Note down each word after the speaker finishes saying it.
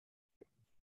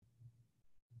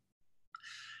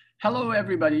Hello,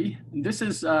 everybody. This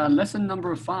is lesson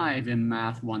number 5 in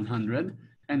Math 100,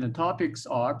 and the topics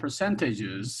are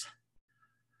percentages,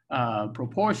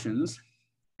 proportions,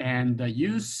 and the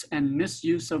use and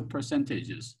misuse of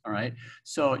percentages, all right?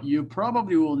 So you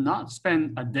probably will not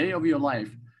spend a day of your life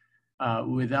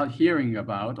without hearing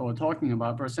about or talking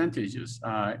about percentages.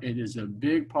 It is a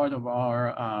big part of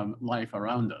our life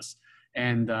around us.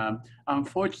 And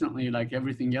unfortunately, like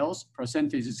everything else,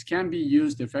 percentages can be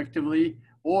used effectively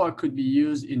or could be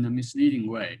used in a misleading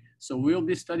way. So we'll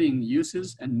be studying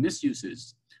uses and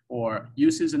misuses or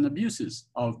uses and abuses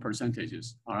of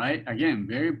percentages. All right, again,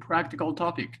 very practical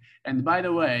topic. And by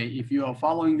the way, if you are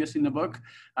following this in the book,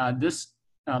 this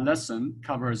lesson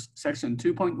covers section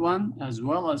 2.1 as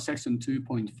well as section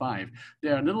 2.5.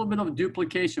 There are a little bit of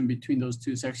duplication between those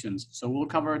two sections. So we'll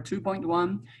cover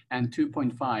 2.1 and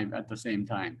 2.5 at the same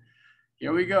time.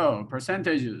 Here we go,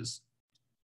 percentages.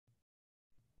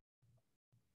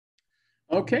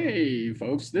 Okay,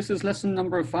 folks, this is lesson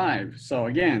number 5. So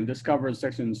again, this covers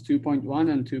sections 2.1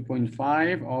 and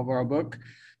 2.5 of our book.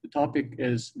 The topic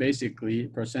is basically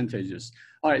percentages.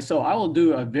 All right, so I will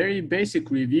do a very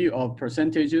basic review of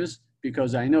percentages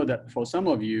because I know that for some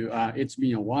of you, it's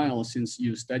been a while since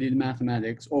you studied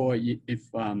mathematics or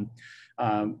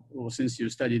since you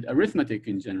studied arithmetic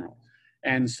in general.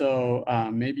 And so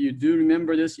maybe you do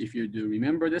remember this. If you do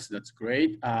remember this, that's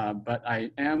great. But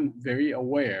I am very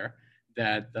aware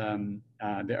that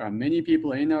there are many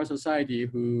people in our society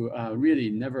who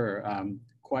really never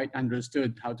quite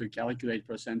understood how to calculate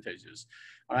percentages.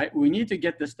 All right, we need to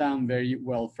get this down very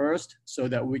well first so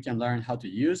that we can learn how to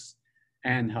use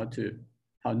and how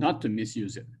not to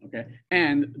misuse it, okay?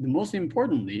 And most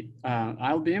importantly,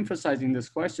 I'll be emphasizing this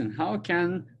question, how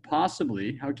can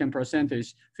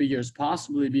percentage figures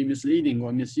possibly be misleading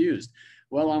or misused?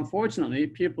 Well, unfortunately,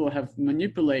 people have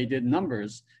manipulated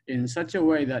numbers in such a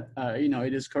way that,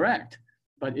 it is correct,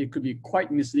 but it could be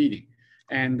quite misleading.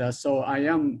 And so I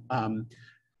am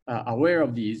aware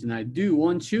of these, and I do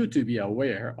want you to be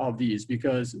aware of these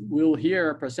because we'll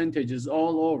hear percentages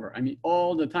all over. I mean,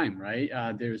 all the time, right?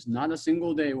 There's not a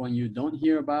single day when you don't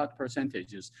hear about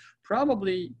percentages.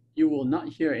 Probably you will not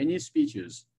hear any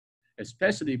speeches,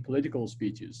 especially political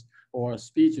speeches or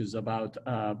speeches about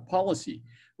policy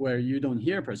where you don't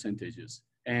hear percentages.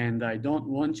 And I don't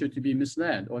want you to be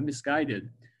misled or misguided,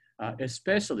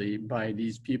 especially by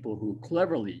these people who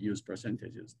cleverly use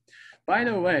percentages. By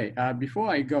the way, before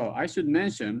I go, I should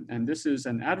mention, and this is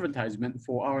an advertisement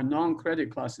for our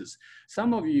non-credit classes.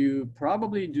 Some of you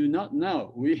probably do not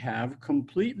know we have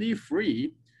completely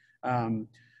free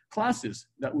classes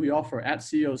that we offer at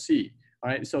COC. All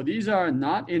right, so these are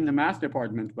not in the math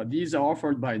department, but these are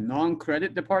offered by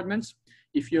non-credit departments.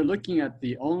 If you're looking at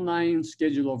the online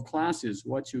schedule of classes,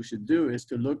 what you should do is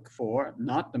to look for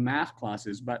not the math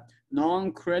classes, but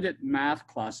non-credit math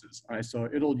classes. All right, so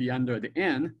it'll be under the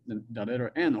N, the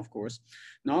letter N, of course,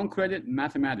 non-credit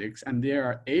mathematics, and there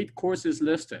are 8 courses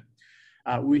listed.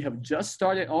 We have just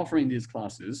started offering these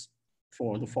classes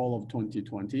for the fall of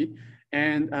 2020,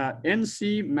 and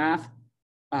NC Math,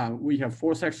 we have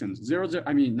 4 sections,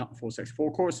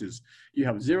 4 courses. You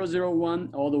have 001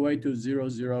 all the way to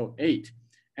 008.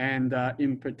 And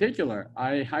in particular,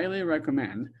 I highly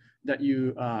recommend that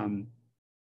you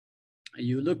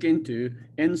look into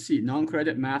NC,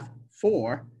 non-credit math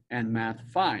 4 and math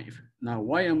 5. Now,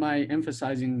 why am I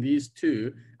emphasizing these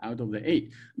 2 out of the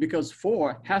 8? Because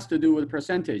 4 has to do with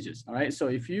percentages, all right? So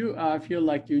if you feel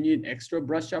like you need extra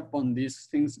brush up on these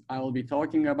things I will be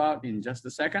talking about in just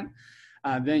a second,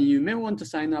 then you may want to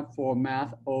sign up for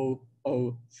Math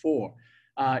 004.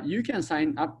 You can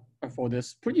sign up for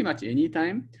this pretty much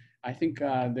anytime. I think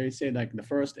they say like the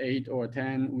first 8 or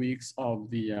 10 weeks of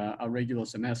the regular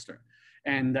semester.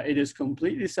 And it is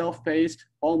completely self-paced,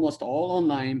 almost all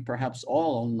online, perhaps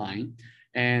all online.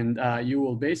 And you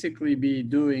will basically be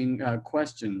doing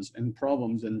questions and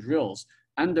problems and drills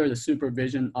under the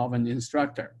supervision of an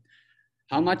instructor.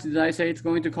 How much did I say it's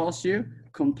going to cost you?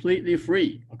 Completely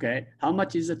free, okay? How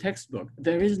much is a textbook?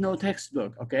 There is no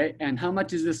textbook, okay? And how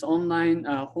much is this online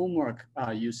homework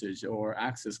usage or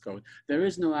access code? There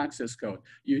is no access code.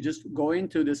 You just go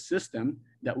into this system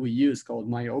that we use called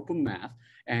My Open Math,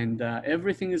 and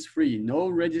everything is free. No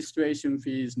registration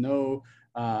fees, no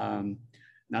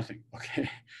nothing, okay?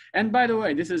 And by the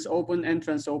way, this is open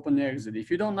entrance, open exit. If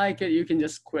you don't like it, you can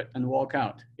just quit and walk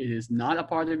out. It is not a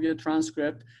part of your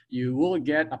transcript. You will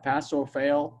get a pass or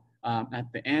fail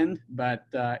at the end, but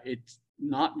it's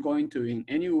not going to in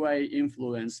any way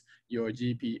influence your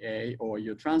GPA or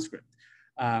your transcript.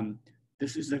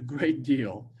 This is a great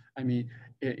deal. I mean,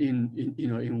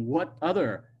 in what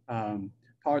other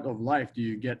part of life do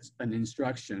you get an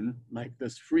instruction like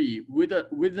this free with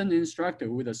an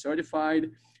instructor, with a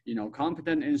certified,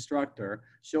 competent instructor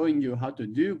showing you how to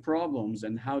do problems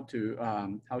and how to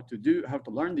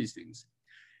learn these things.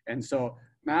 And so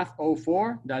Math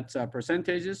 04, that's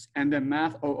percentages, and then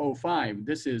Math 005,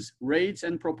 this is rates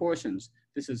and proportions.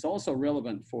 This is also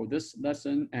relevant for this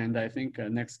lesson and I think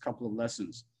next couple of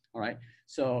lessons. All right.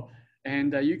 So,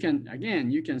 and you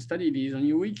can study these on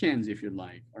your weekends if you'd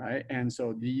like. All right. And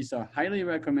so these are highly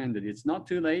recommended. It's not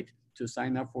too late to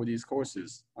sign up for these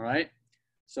courses. All right.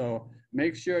 So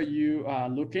make sure you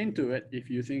look into it if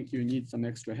you think you need some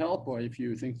extra help or if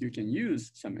you think you can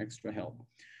use some extra help.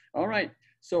 All right.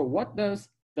 So what does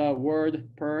the word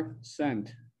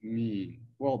percent mean?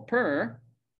 Well, per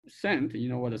cent, you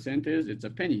know what a cent is? It's a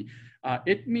penny.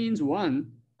 It means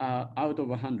 1 out of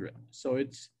 100. So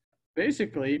it's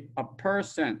basically a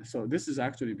percent. So this is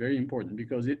actually very important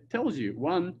because it tells you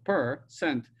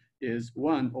 1% is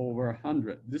 1 over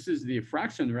 100. This is the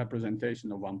fraction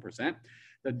representation of 1%.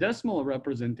 The decimal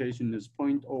representation is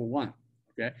 0.01.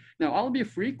 Okay. Now I'll be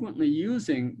frequently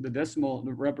using the decimal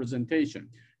representation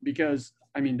because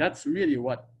that's really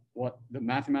what the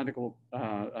mathematical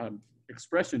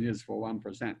expression is for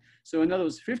 1%. So in other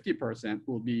words, 50%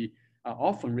 will be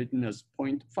often written as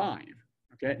 0.5.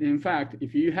 Okay. In fact,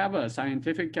 if you have a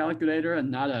scientific calculator and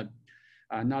not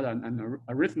an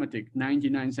arithmetic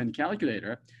 99-cent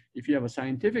calculator, if you have a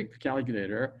scientific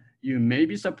calculator, you may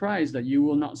be surprised that you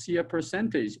will not see a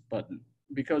percentage button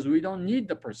because we don't need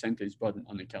the percentage button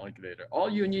on the calculator. All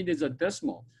you need is a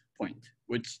decimal point,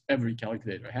 which every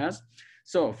calculator has.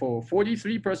 So for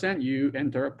 43%, you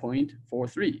enter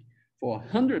 0.43. For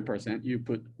 100%, you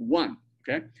put 1,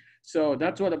 okay? So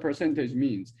that's what a percentage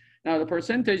means. Now the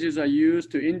percentages are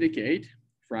used to indicate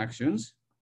fractions.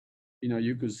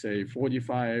 You could say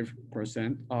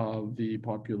 45% of the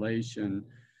population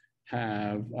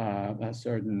have a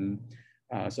certain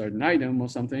item or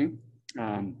something.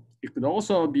 It could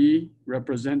also be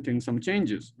representing some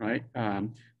changes, right?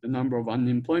 The number of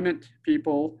unemployment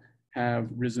people have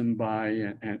risen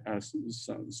by a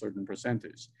certain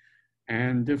percentage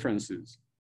and differences.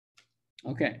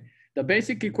 Okay, the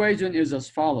basic equation is as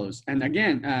follows. And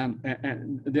again,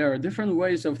 there are different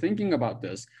ways of thinking about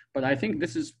this, but I think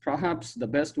this is perhaps the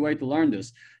best way to learn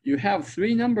this. You have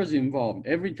 3 numbers involved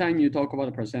every time you talk about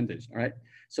a percentage, all right?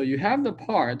 So you have the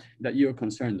part that you're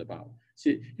concerned about.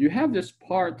 See, you have this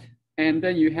part and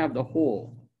then you have the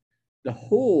whole. The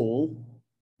whole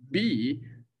B,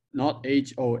 not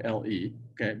H-O-L-E,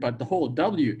 okay, but the whole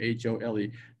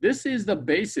W-H-O-L-E. This is the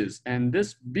basis, and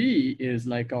this B is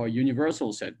like our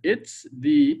universal set. It's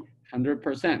the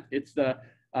 100%. It's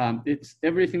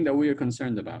everything that we are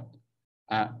concerned about,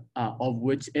 of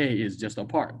which A is just a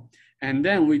part. And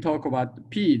then we talk about the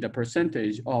P, the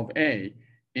percentage of A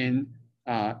in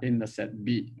the set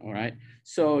B, all right?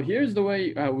 So here's the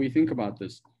way we think about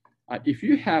this. If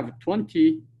you have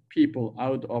 20 people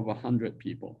out of 100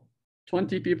 people,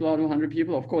 20 people out of 100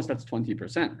 people, of course, that's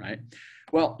 20%, right?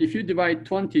 Well, if you divide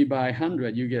 20 by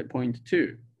 100, you get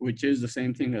 0.2, which is the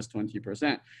same thing as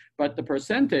 20%. But the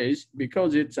percentage,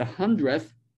 because it's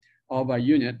 100th of a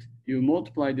unit, you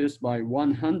multiply this by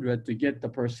 100 to get the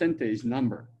percentage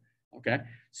number, okay?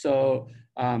 So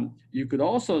you could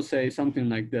also say something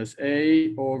like this: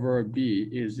 A over B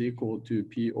is equal to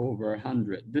P over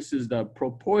 100. This is the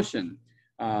proportion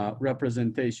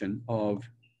representation of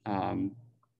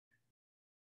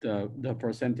the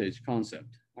percentage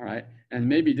concept, all right? And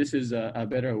maybe this is a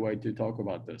better way to talk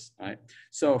about this, right?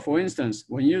 So for instance,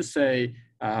 when you say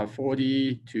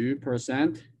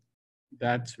 42%,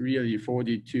 that's really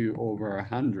 42 over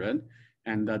 100,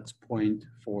 and that's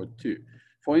 0.42.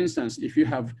 For instance, if you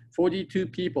have 42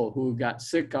 people who got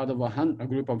sick out of a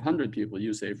group of 100 people,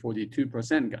 you say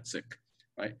 42% got sick,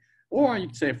 right? Or you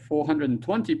could say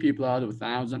 420 people out of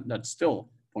 1,000, that's still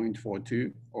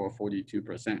 0.42 or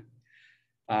 42%.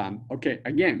 Okay,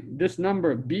 again, this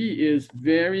number B is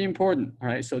very important, all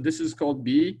right? So this is called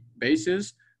B,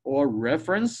 basis or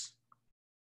reference,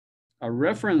 a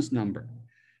reference number.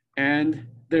 And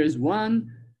there's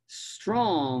one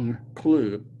strong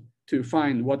clue to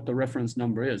find what the reference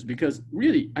number is, because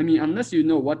really, unless you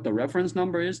know what the reference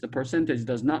number is, the percentage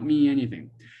does not mean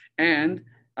anything. And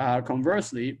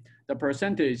conversely, the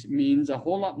percentage means a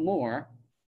whole lot more.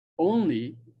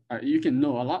 Only you can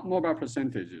know a lot more about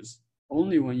percentages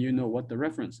only when you know what the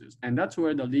reference is. And that's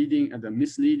where the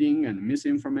misleading and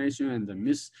misinformation and the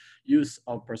misuse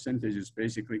of percentages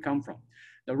basically come from.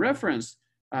 The reference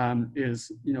is,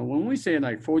 when we say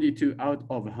like 42 out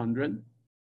of 100,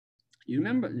 you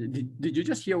remember, did you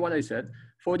just hear what I said?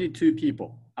 42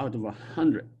 people out of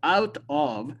 100, out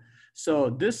of So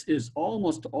this is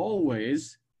almost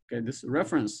always, okay, this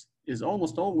reference is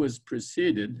almost always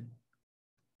preceded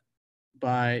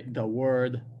by the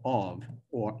word of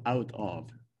or out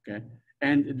of, okay?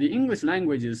 And the English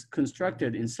language is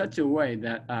constructed in such a way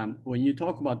that when you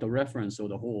talk about the reference or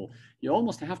the whole, you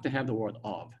almost have to have the word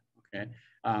of, okay?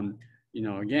 You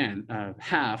know, again,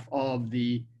 half of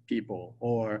the people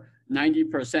or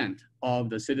 90% of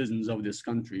the citizens of this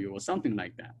country or something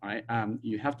like that, right?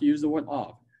 You have to use the word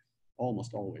of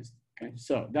almost always. Okay,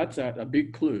 so that's a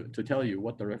big clue to tell you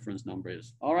what the reference number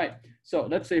is. All right, so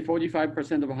let's say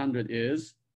 45% of 100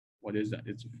 is, what is that?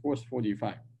 It's of course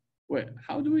 45. Wait,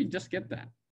 how do we just get that?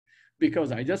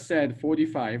 Because I just said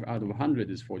 45 out of 100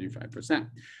 is 45%.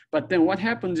 But then what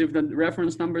happens if the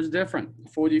reference number is different?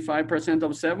 45%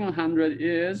 of 700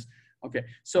 is, okay,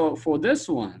 so for this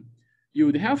one, you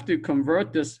would have to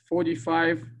convert this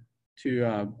 45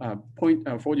 to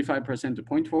 45% to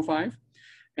 0.45.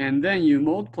 And then you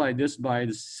multiply this by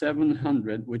the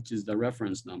 700, which is the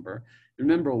reference number.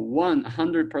 Remember,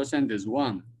 100% is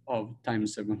 1 of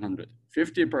times 700.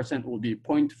 50% will be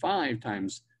 0.5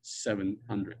 times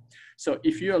 700. So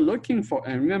if you're looking for,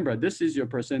 and remember, this is your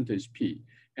percentage P,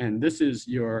 and this is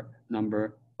your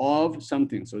number of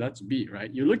something. So that's B,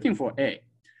 right? You're looking for A.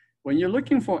 When you're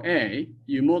looking for A,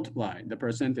 you multiply the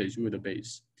percentage with the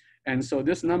base. And so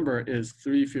this number is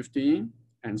 315.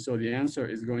 And so the answer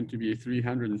is going to be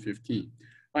 315.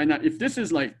 All right, now, if this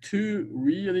is like too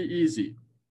really easy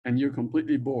and you're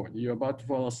completely bored, you're about to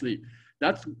fall asleep,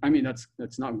 that's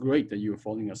not great that you're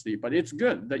falling asleep, but it's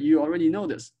good that you already know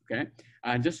this, okay?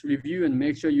 Just review and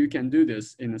make sure you can do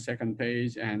this in the second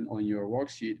page and on your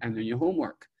worksheet and on your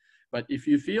homework. But if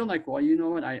you feel like, well, you know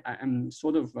what, I'm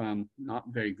sort of not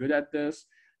very good at this,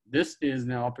 this is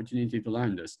the opportunity to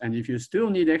learn this. And if you still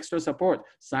need extra support,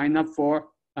 sign up for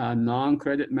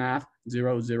non-credit math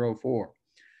 004.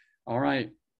 All right.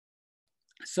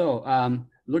 So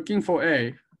looking for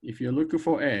A, if you're looking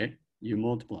for A, you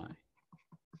multiply.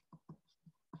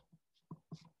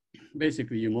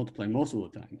 Basically, you multiply most of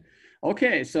the time.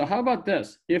 Okay, so how about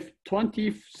this? If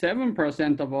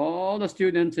 27% of all the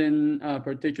students in a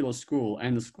particular school,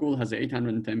 and the school has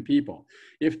 810 people,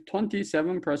 if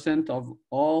 27% of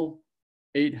all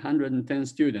 810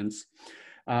 students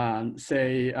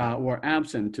say were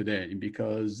absent today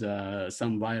because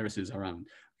some virus is around,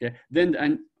 okay,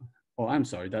 then, oh, I'm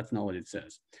sorry, that's not what it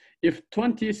says. If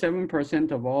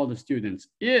 27% of all the students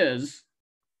is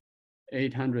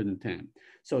 810,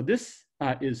 so this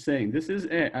is saying this is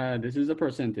a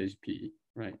percentage P,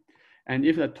 right? And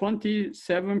if the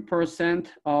 27%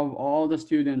 of all the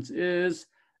students is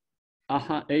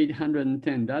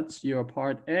 810, that's your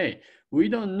part A. We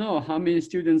don't know how many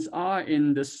students are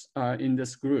in this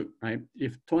group, right?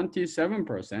 If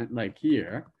 27%, like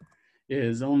here,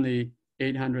 is only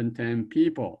 810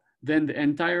 people, then the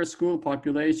entire school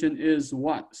population is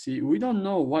what? See, we don't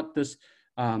know what this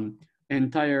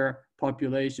entire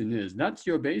population is. That's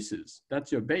your basis.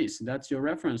 That's your base. That's your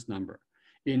reference number.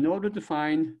 In order to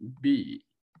find B,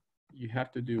 you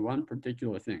have to do one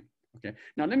particular thing. Okay,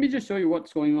 now let me just show you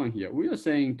what's going on here. We are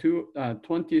saying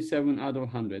 27 out of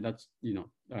 100, that's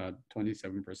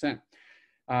 27%.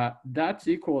 That's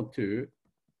equal to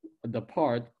the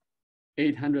part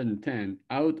 810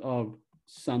 out of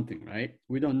something, right?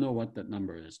 We don't know what that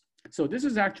number is. So this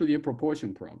is actually a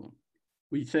proportion problem.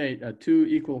 We say two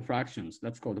equal fractions,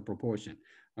 that's called a proportion,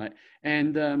 right?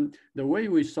 And the way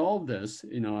we solve this,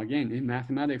 again, in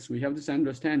mathematics, we have this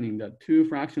understanding that two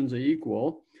fractions are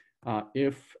equal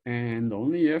if and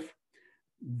only if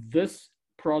this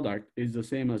product is the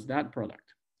same as that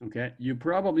product, okay? You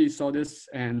probably saw this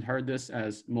and heard this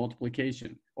as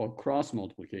multiplication or cross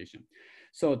multiplication.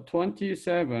 So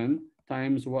 27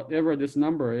 times whatever this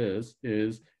number is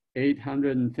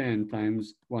 810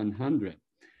 times 100,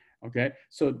 okay?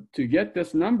 So to get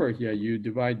this number here, you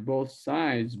divide both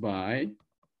sides by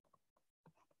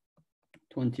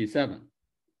 27,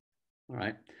 all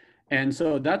right? And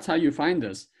so that's how you find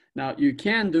this. Now, you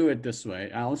can do it this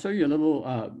way. I'll show you a little,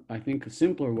 I think, a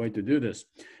simpler way to do this.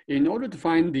 In order to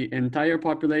find the entire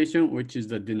population, which is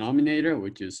the denominator,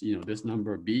 which is this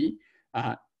number B,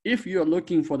 if you're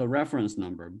looking for the reference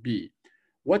number B,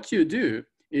 what you do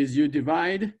is you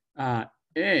divide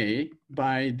A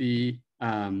by the,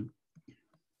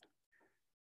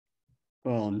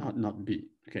 well, not B,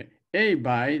 okay, A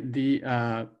by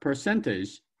the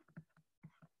percentage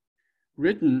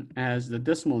written as the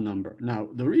decimal number. Now,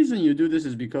 the reason you do this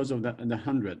is because of the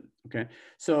 100, okay?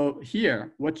 So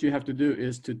here, what you have to do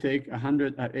is to take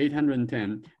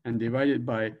 810 and divide it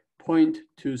by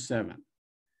 0.27,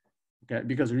 okay?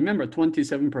 Because remember,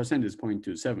 27% is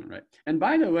 0.27, right? And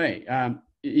by the way,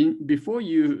 before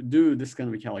you do this kind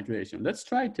of a calculation, let's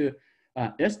try to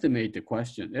estimate the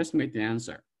question, estimate the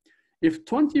answer. If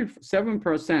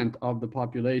 27% of the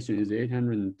population is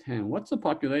 810, what's the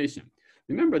population?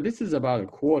 Remember, this is about a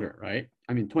quarter, right?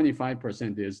 I mean,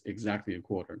 25% is exactly a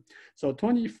quarter. So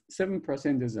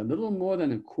 27% is a little more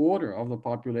than a quarter of the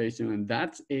population, and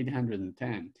that's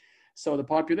 810. So the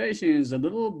population is a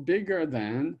little bigger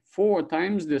than 4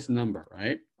 times this number,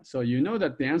 right? So you know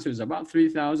that the answer is about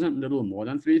 3,000, a little more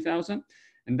than 3,000.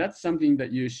 And that's something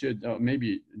that you should,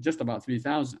 maybe just about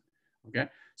 3,000, okay?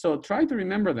 So try to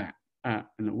remember that.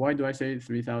 And why do I say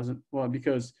 3,000? Well,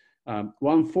 because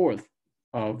 1/4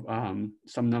 of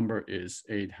some number is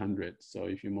 800. So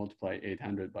if you multiply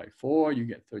 800 by 4, you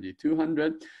get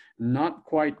 3,200. Not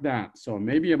quite that. So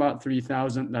maybe about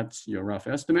 3,000, that's your rough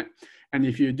estimate. And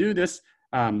if you do this,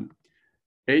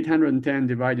 810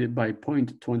 divided by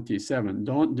 0.27,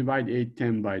 don't divide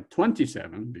 810 by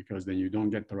 27 because then you don't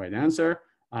get the right answer.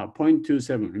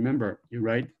 0.27, remember, you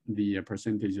write the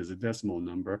percentage as a decimal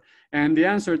number, and the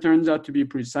answer turns out to be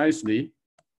precisely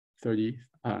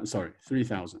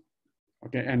 3,000.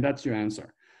 Okay, and that's your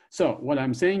answer. So what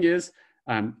I'm saying is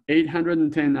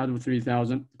 810 out of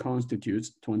 3,000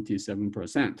 constitutes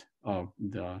 27% of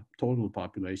the total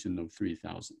population of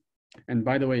 3,000. And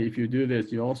by the way, if you do this,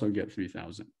 you also get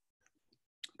 3,000.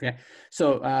 Okay,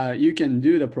 so you can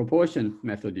do the proportion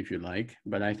method if you like,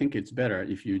 but I think it's better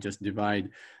if you just divide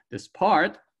this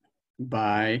part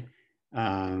by,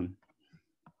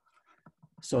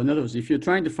 so in other words, if you're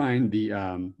trying to find the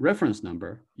reference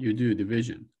number, you do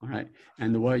division, all right?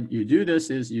 And the way you do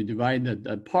this is you divide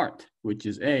the part, which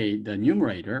is A, the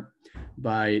numerator,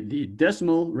 by the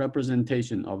decimal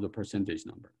representation of the percentage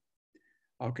number.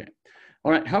 Okay,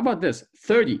 all right, how about this?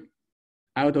 30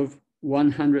 out of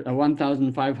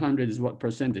 1,500 is what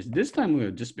percentage? This time we're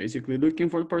just basically looking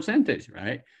for the percentage,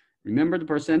 right? Remember, the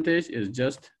percentage is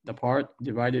just the part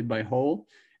divided by whole.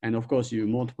 And of course, you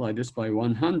multiply this by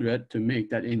 100 to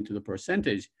make that into the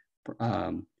percentage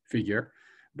figure.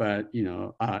 But, you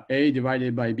know, A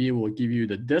divided by B will give you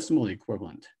the decimal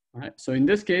equivalent. All right. So in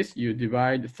this case, you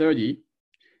divide 30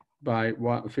 by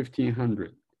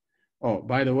 1,500. Oh,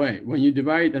 by the way, when you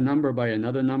divide a number by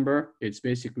another number, it's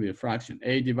basically a fraction.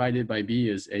 A divided by B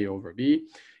is A over B.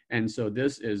 And so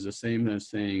this is the same as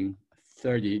saying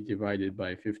 30 divided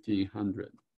by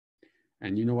 1,500.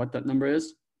 And you know what that number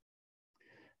is?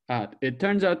 It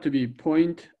turns out to be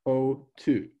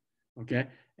 0.02, okay?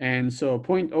 And so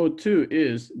 0.02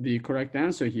 is the correct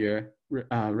answer here,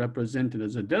 represented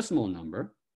as a decimal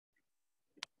number.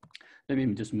 Let me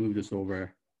just move this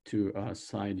over to a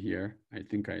side here. I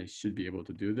think I should be able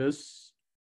to do this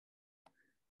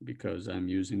because I'm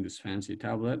using this fancy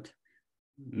tablet.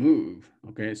 Move,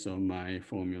 okay, so my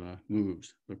formula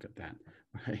moves. Look at that,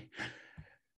 right?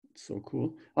 So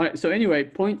cool. All right, so anyway,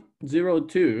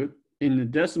 0.02 in the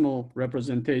decimal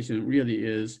representation really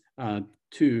is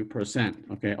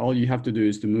 2%. Okay, all you have to do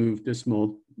is to move this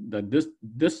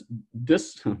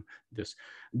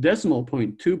decimal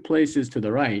point 2 places to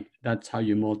the right. That's how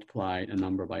you multiply a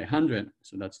number by 100.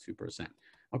 So that's 2%.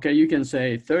 Okay, you can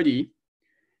say 30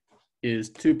 is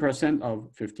 2% of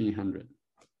 1,500.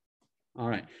 All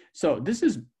right, so this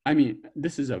is, I mean,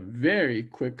 this is a very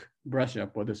quick brush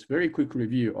up or this very quick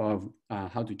review of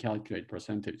how to calculate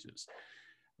percentages.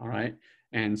 All right,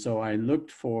 and so I looked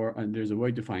for, there's a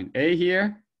way to find A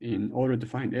here. In order to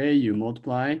find A, you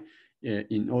multiply.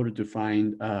 In order to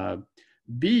find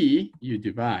B, you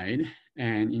divide.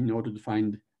 And in order to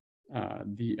find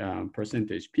the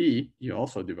percentage P, you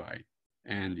also divide.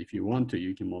 And if you want to,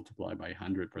 you can multiply by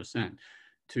 100%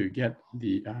 to get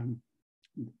the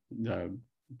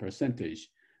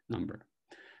percentage number.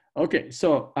 Okay,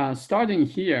 so starting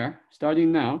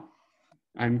now,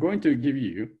 I'm going to give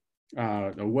you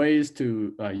the ways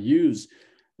to use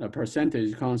the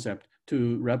percentage concept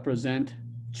to represent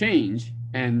change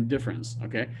and difference,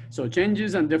 okay? So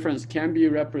changes and difference can be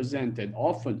represented,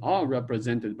 often are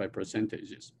represented by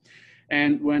percentages.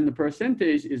 And when the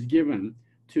percentage is given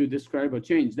to describe a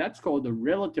change, that's called the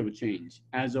relative change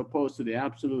as opposed to the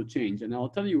absolute change. And I'll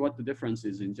tell you what the difference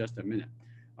is in just a minute,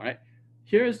 all right?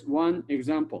 Here's one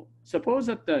example. Suppose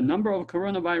that the number of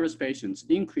coronavirus patients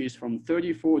increased from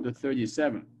 34 to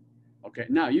 37. Okay,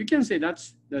 now you can say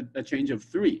that's a change of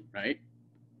 3, right?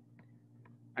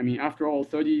 I mean, after all,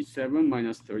 37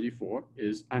 minus 34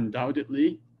 is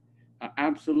undoubtedly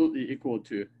absolutely equal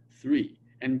to 3.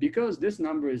 And because this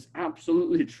number is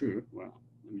absolutely true, well,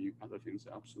 I mean, other things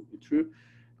are absolutely true,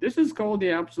 this is called the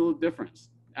absolute difference.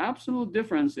 Absolute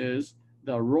difference is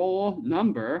the raw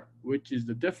number, which is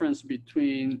the difference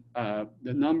between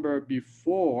the number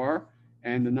before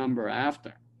and the number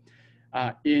after.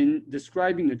 In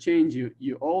describing the change,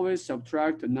 you always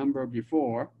subtract the number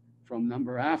before from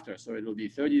number after. So it'll be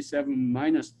 37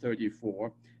 minus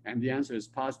 34, and the answer is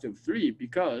positive 3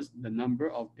 because the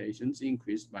number of patients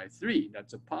increased by 3.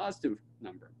 That's a positive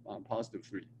number, positive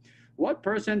 3. What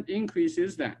percent increase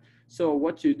is that? So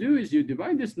what you do is you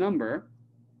divide this number,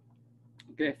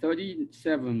 okay,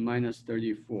 37 minus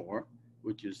 34,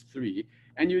 which is 3,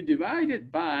 and you divide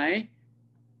it by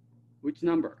which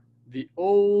number? The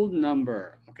old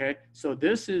number, okay? So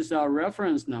this is our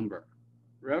reference number.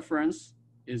 Reference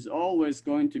is always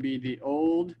going to be the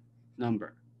old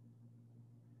number.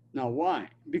 Now, why?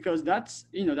 Because that's,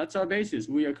 that's our basis.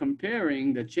 We are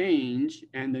comparing the change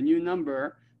and the new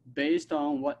number based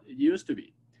on what it used to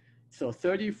be. So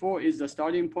 34 is the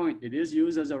starting point. It is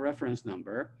used as a reference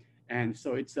number. And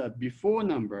so it's a before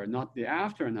number, not the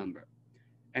after number.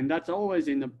 And that's always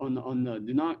in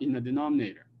the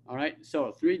denominator. All right,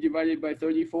 so 3 divided by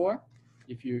 34,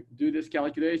 if you do this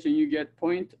calculation, you get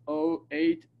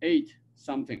 0.088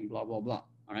 something, blah, blah, blah.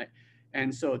 All right,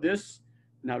 and so this,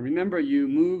 now remember you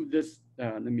move this,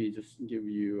 let me just give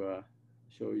you,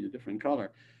 show you a different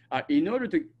color. In order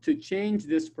to change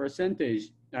this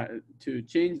percentage, to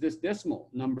change this decimal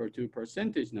number to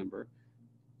percentage number,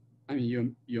 I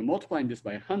mean, you're multiplying this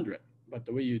by 100. But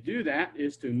the way you do that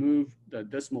is to move the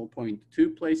decimal point 2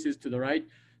 places to the right.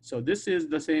 So this is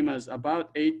the same as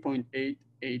about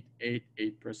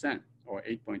 8.8888%, or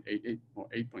 8.88 or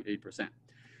 8.8%.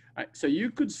 So you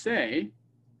could say,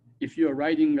 if you're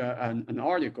writing an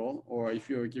article, or if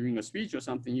you're giving a speech or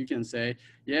something, you can say,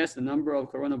 yes, the number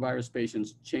of coronavirus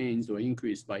patients changed or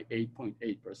increased by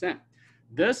 8.8%.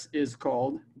 This is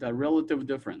called the relative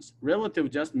difference. Relative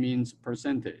just means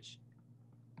percentage.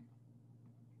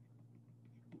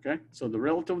 Okay, so the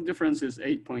relative difference is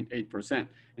 8.8%.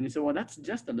 And you say, well, that's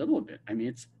just a little bit. I mean,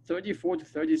 it's 34 to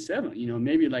 37,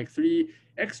 maybe like 3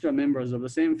 extra members of the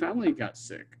same family got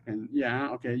sick. And yeah,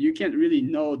 okay, you can't really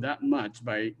know that much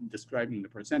by describing the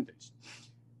percentage,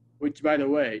 which, by the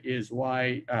way, is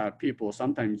why people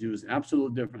sometimes use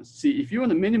absolute difference. See, if you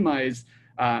want to minimize,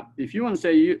 if you want to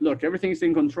say, look, everything's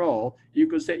in control, you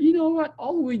could say, you know what,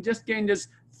 all we just gained is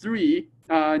 3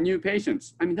 new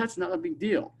patients. I mean, that's not a big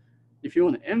deal. If you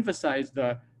want to emphasize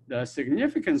the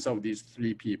significance of these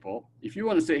 3 people, if you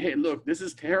want to say, hey, look, this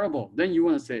is terrible, then you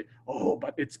want to say, oh,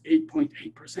 but it's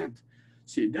 8.8%.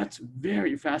 See, that's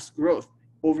very fast growth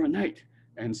overnight.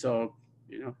 And so,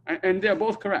 and they're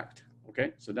both correct.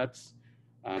 Okay, so that's,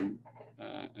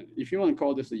 if you want to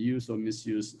call this a use or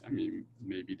misuse, I mean,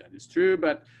 maybe that is true,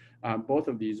 but both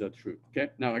of these are true. Okay,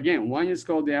 now again, one is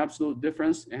called the absolute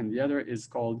difference and the other is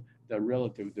called the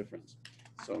relative difference.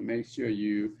 So make sure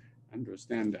you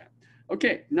understand that.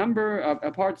 Okay,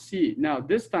 part C. Now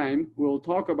this time we'll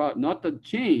talk about not the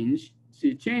change.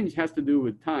 See, change has to do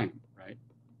with time, right?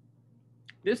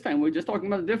 This time we're just talking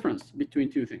about the difference between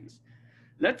 2 things.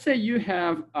 Let's say you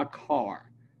have a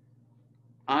car.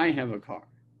 I have a car.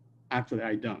 Actually,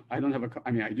 I don't. I don't have a car.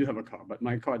 I mean, I do have a car, but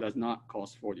my car does not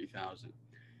cost $40,000.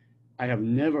 I have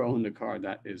never owned a car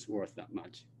that is worth that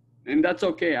much, and that's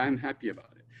okay. I'm happy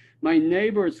about it. My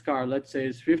neighbor's car, let's say,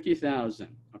 is $50,000.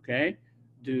 Okay,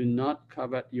 do not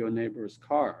covet your neighbor's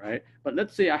car, right? But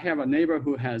let's say I have a neighbor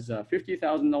who has a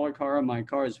 $50,000 car. My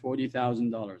car is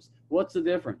 $40,000. What's the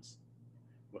difference?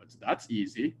 Well, that's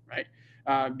easy, right?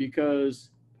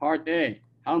 Because part A,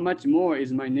 how much more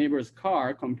is my neighbor's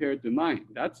car compared to mine?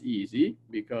 That's easy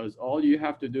because all you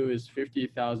have to do is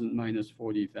 50,000 minus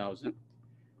 40,000.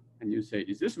 And you say,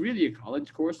 is this really a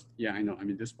college course? Yeah, I know. I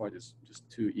mean, this part is just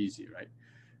too easy, right?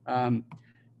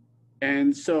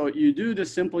 And so you do the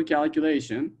simple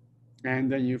calculation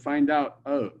and then you find out,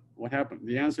 oh, what happened?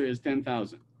 The answer is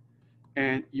 10,000.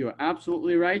 And you're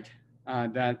absolutely right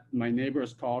that my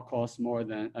neighbor's car costs more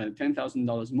than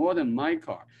 $10,000 more than my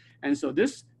car. And so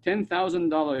this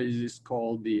 $10,000 is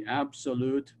called the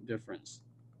absolute difference.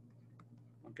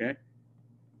 Okay?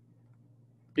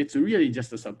 It's really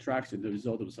just a subtraction, the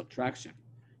result of a subtraction.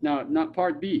 Now, not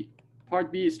part B.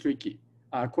 Part B is tricky.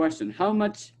 Question, how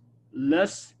much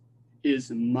less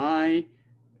is my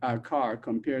car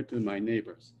compared to my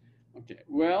neighbor's? Okay,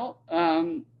 well,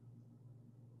 I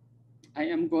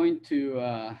am going to,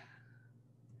 I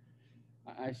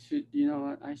should,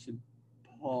 I should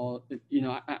pause,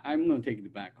 I'm going to take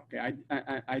it back, okay?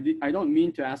 I don't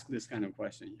mean to ask this kind of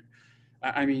question here.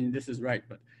 I mean, this is right,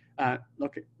 but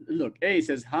look, A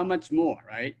says how much more,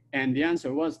 right? And the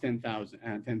answer was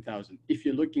 10,000, 10,000, if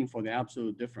you're looking for the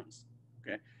absolute difference,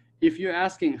 okay? If you're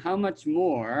asking how much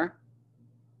more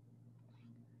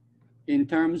in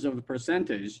terms of the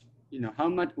percentage, how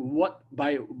much, what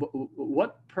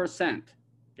percent,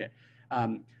 okay?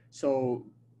 So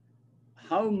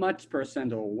how much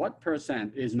percent or what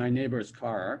percent is my neighbor's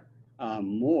car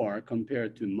more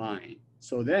compared to mine?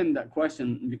 So then that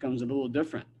question becomes a little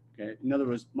different. Okay. In other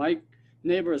words, my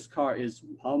neighbor's car is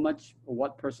how much or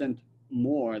what percent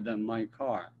more than my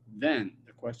car. Then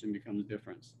the question becomes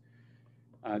different.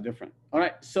 All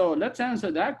right, so let's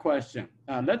answer that question.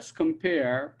 Let's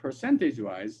compare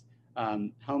percentage-wise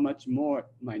how much more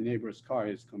my neighbor's car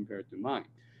is compared to mine.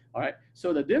 All right,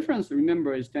 so the difference,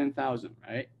 remember, is 10,000,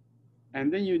 right?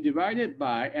 And then you divide it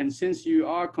by, and since you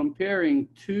are comparing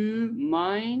to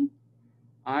mine,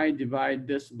 I divide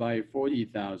this by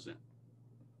 40,000.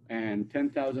 And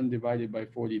 10,000 divided by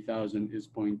 40,000 is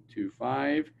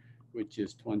 0.25, which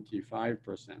is 25%.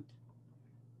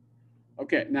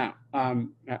 Okay, now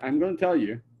I'm going to tell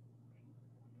you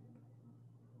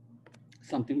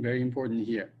something very important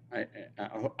here.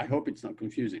 I hope it's not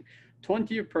confusing.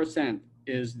 20%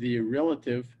 is the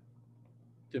relative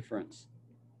difference.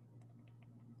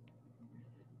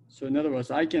 So in other words,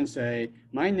 I can say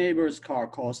my neighbor's car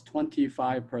costs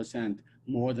 25%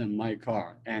 more than my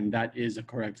car, and that is a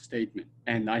correct statement.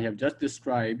 And I have just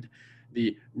described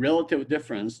the relative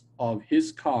difference of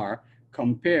his car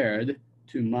compared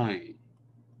to mine.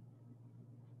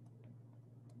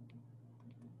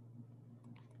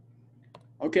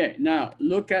 Okay, now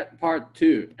look at part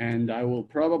 2, and I will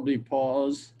probably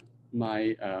pause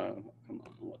my, come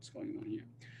on, what's going on here?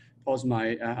 Pause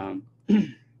my,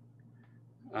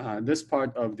 this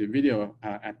part of the video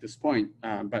at this point,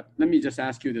 but let me just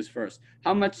ask you this first.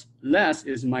 How much less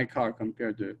is my car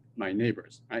compared to my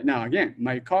neighbor's? Right now, again,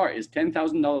 my car is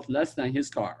 $10,000 less than his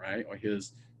car, right? Or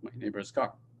my neighbor's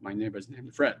car. My neighbor's name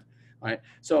is Fred, right?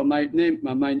 So my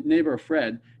neighbor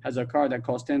Fred has a car that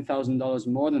costs $10,000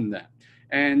 more than that.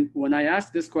 And when I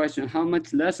ask this question, how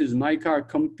much less is my car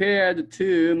compared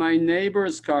to my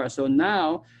neighbor's car? So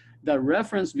now the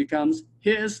reference becomes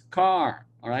his car,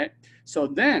 all right? So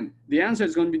then the answer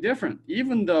is going to be different,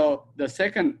 even though the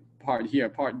second part here,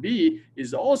 part B,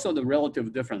 is also the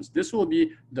relative difference. This will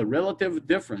be the relative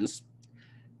difference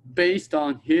based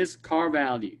on his car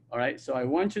value, all right? So I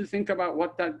want you to think about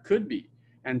what that could be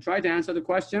and try to answer the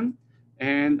question.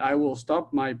 And I will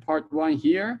stop my part 1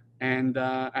 here. And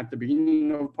at the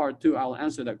beginning of part 2, I'll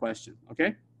answer that question,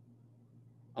 okay?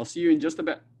 I'll see you in just a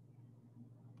bit.